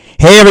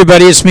Hey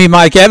everybody, it's me,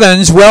 Mike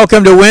Evans.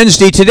 Welcome to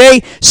Wednesday.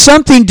 Today,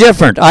 something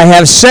different. I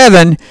have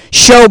 7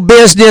 show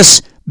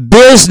business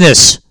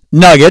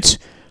nuggets.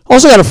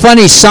 Also got a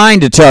funny sign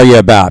to tell you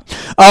about.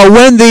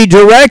 When the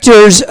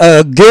Directors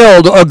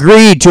Guild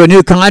agreed to a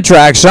new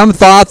contract, some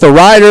thought the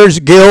Writers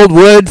Guild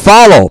would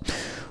follow.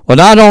 Well,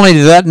 not only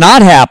did that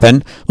not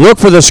happen, look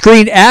for the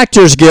Screen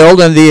Actors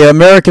Guild and the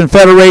American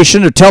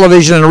Federation of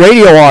Television and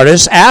Radio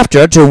Artists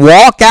after to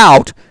walk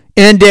out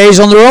in days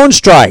on their own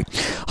strike.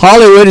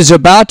 Hollywood is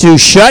about to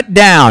shut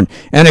down,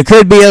 and it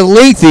could be a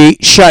lengthy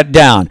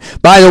shutdown.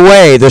 By the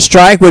way, the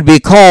strike would be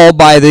called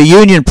by the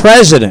union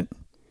president,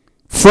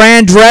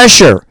 Fran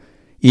Drescher.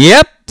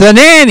 Yep, the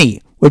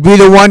nanny would be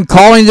the one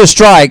calling the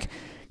strike.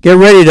 Get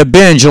ready to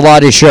binge a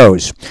lot of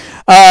shows.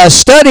 A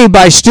study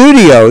by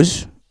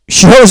studios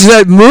shows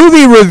that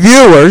movie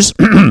reviewers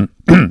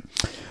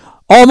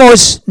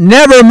almost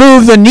never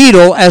move the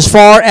needle as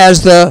far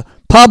as the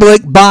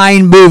public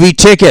buying movie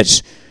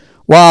tickets.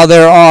 While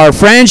there are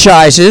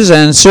franchises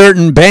and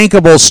certain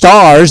bankable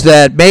stars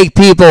that make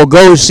people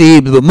go see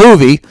the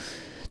movie,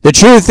 the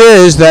truth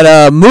is that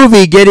a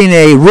movie getting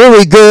a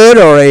really good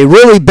or a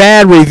really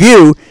bad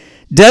review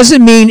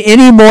doesn't mean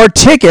any more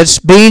tickets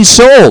being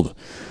sold.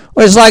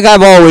 Well, it's like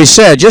I've always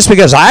said, just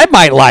because I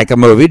might like a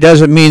movie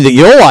doesn't mean that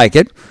you'll like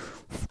it.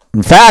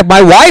 In fact,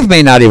 my wife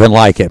may not even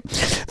like it.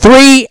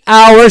 3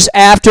 hours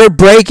after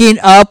breaking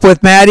up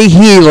with Matty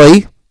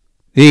Healy,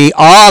 the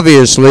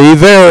obviously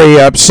very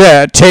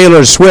upset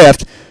Taylor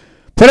Swift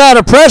put out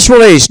a press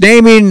release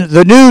naming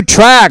the new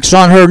tracks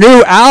on her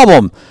new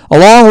album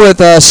along with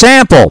a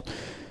sample.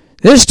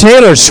 This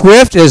Taylor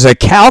Swift is a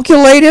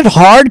calculated,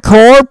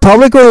 hardcore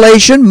public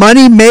relation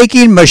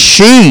money-making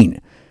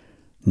machine.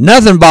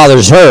 Nothing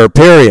bothers her,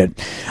 period.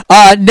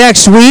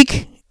 Next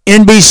week,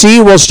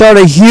 NBC will start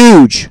a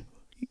huge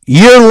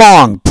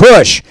year-long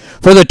push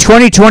for the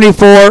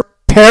 2024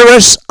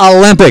 Paris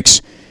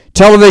Olympics.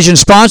 Television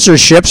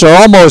sponsorships are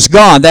almost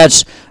gone.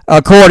 That's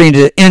according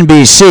to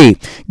NBC.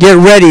 Get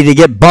ready to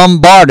get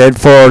bombarded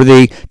for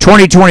the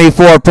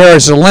 2024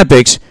 Paris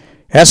Olympics.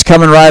 That's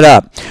coming right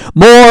up.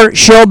 More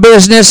show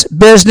business.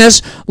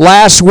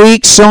 Last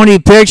week,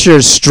 Sony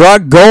Pictures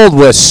struck gold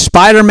with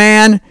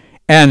Spider-Man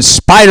and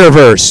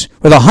Spider-Verse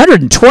with a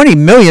 $120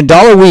 million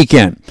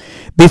weekend.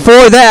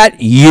 Before that,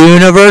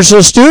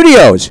 Universal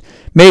Studios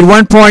made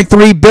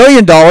 $1.3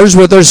 billion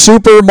with their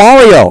Super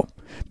Mario.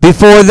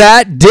 Before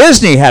that,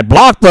 Disney had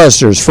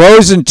blockbusters,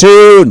 Frozen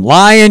 2 and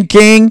Lion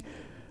King.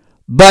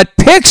 But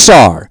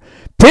Pixar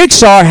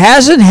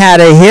hasn't had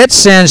a hit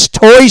since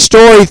Toy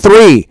Story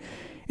 3.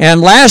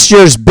 And last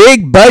year's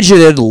big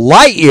budgeted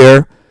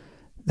Lightyear,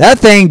 that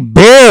thing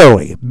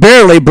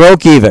barely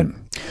broke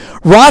even.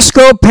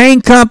 Roscoe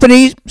Paint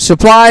Company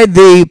supplied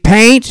the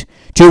paint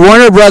to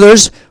Warner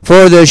Brothers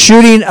for the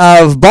shooting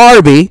of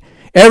Barbie.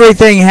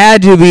 Everything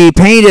had to be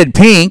painted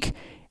pink.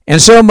 And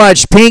so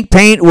much pink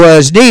paint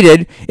was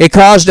needed, it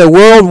caused a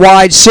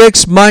worldwide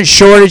 6-month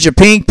shortage of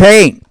pink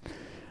paint.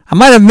 I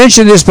might have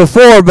mentioned this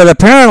before, but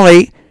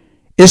apparently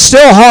it's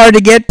still hard to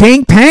get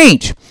pink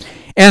paint.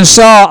 And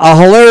saw a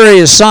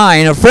hilarious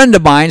sign. A friend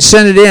of mine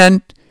sent it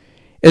in.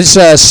 It's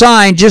a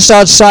sign just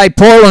outside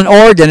Portland,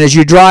 Oregon, as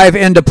you drive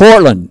into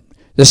Portland.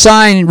 The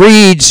sign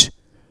reads,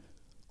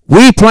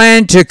 "We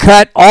plan to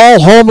cut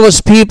all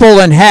homeless people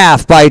in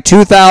half by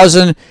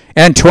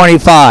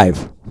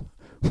 2025.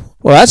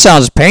 Well, that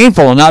sounds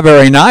painful and not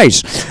very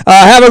nice.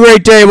 Have a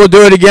great day. We'll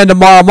do it again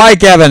tomorrow.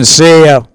 Mike Evans, see ya.